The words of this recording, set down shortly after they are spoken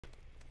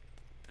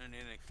I need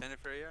an extended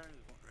for AR. There's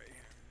one right here.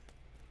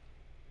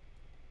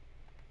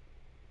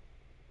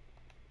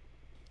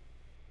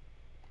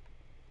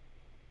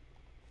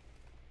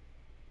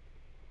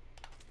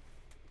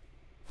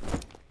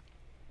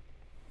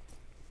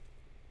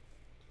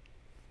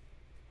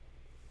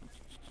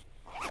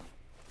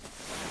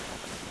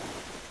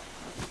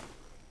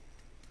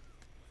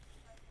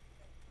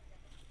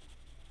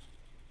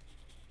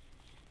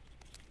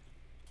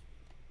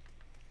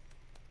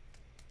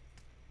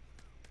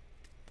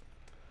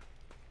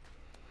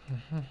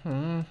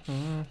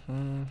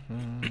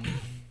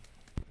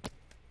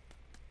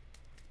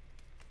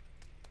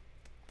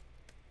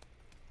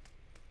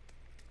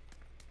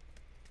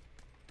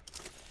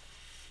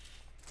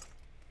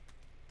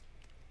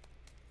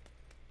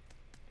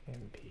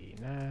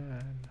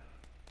 MP9.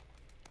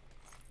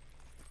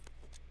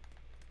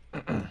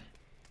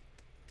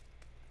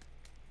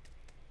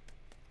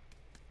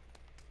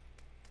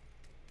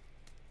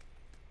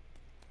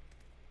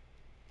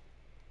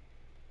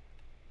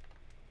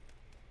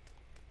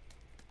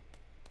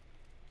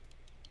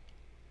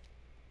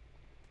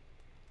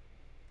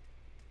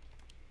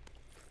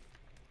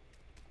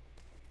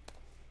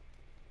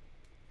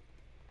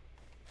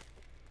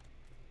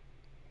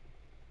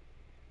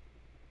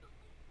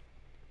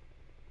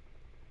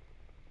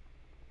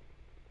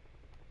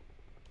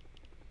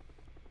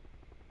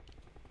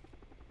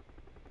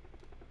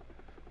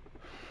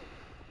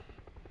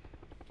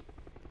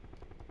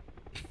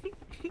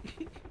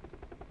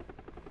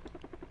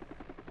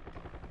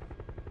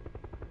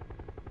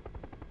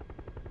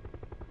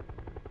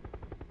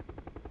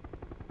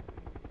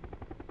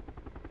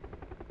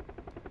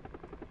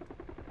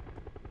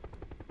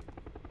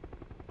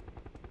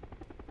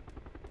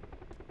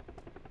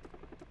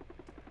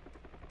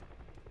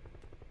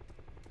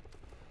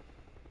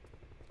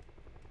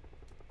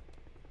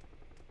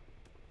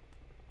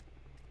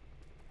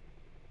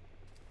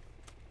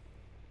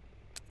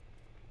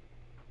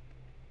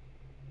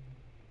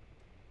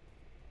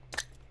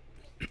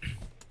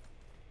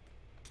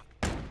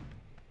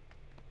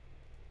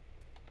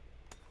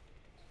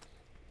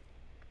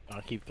 I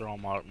keep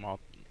throwing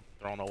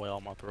throwing away all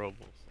my throwables.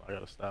 I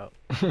gotta stop.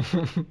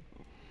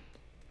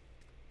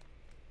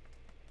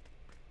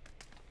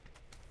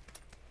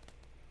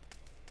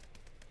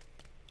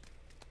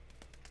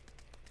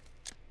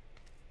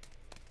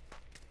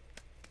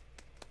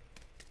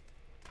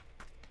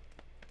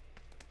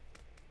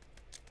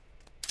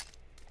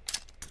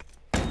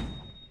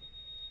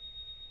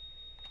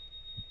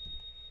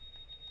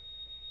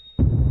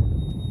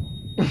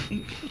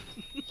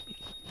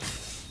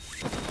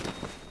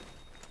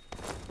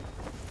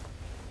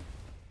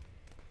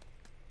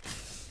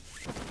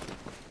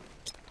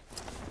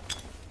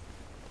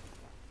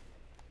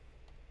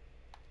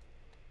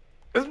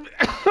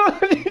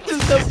 You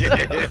just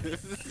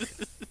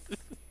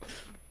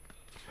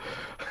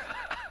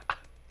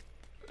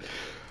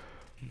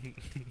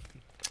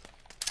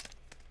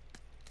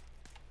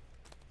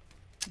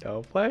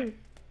Don't play.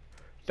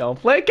 Don't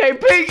play,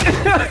 KP!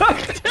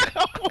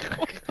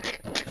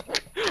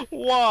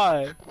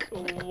 Why?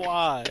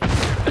 Why?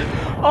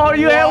 Oh,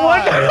 you had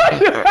one?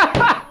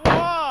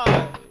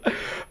 Why?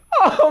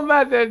 Oh, I'm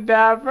about to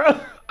die, bro.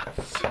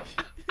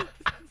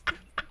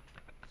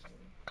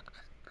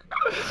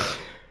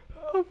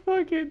 I'm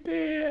fucking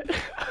dead.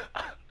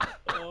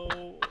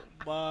 Oh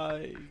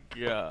my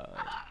god.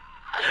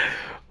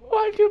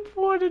 Why'd you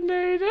pour the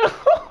nade out?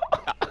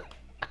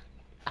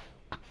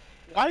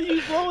 Why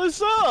you blow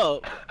us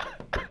up?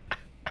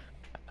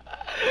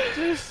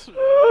 Just...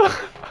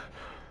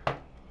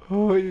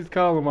 Oh, he's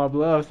calling my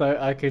bluff, so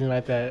I couldn't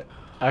let that.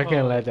 I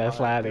couldn't let that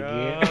slide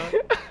again.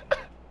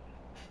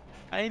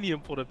 I ain't even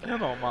put a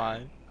pin on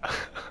mine.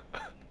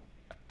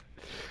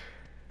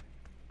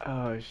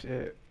 Oh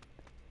shit.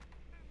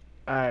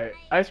 Alright,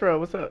 Ice Road,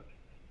 what's up?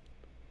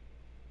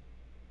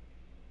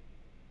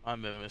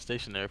 I'm been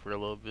stationary for a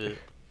little bit.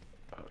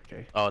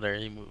 Okay. Oh, there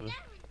he moving.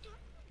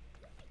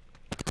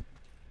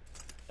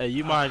 Hey,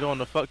 you mind going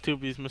to fuck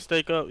Tubi's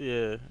mistake up?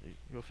 Yeah,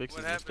 go fix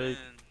his mistake.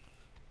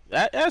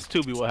 That's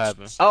Tubi. What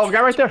happened? Oh,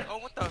 guy right there. Oh,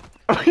 what the?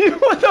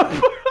 What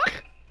the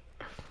fuck?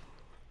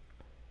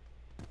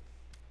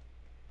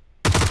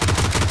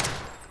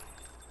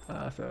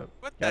 What's up?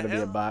 What Gotta the be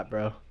hell? a bot,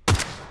 bro. Yeah,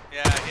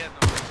 he had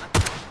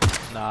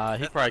no. Nah,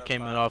 he That's probably not a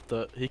came in bot. off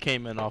the. He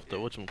came in off the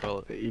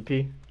whatchamacallit. The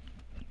EP.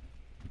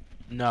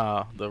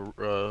 Nah,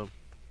 the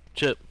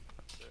chip.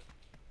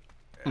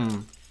 Hmm.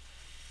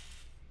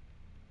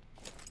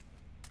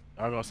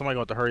 Somebody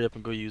going to hurry up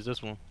and go use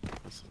this one.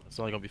 It's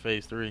only gonna be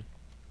phase 3.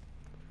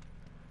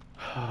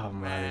 Oh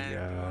my Man, you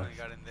god. only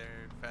got in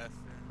there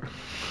faster.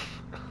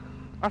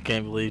 I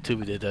can't believe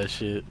Tubi did that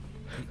shit.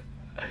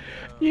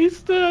 You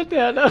stood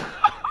there, though.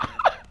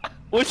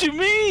 What you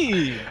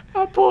mean?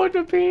 I pulled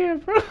the pin,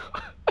 bro.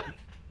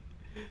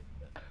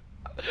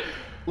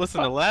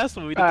 Listen, the last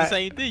one we did the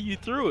same thing. You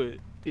threw it.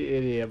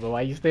 Yeah, but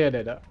why you stand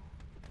there, though?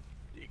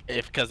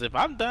 Because if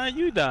I'm dying,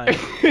 you dying.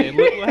 And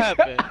look what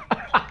happened.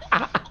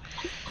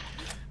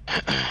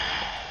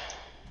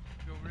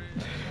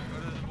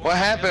 What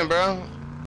happened, bro?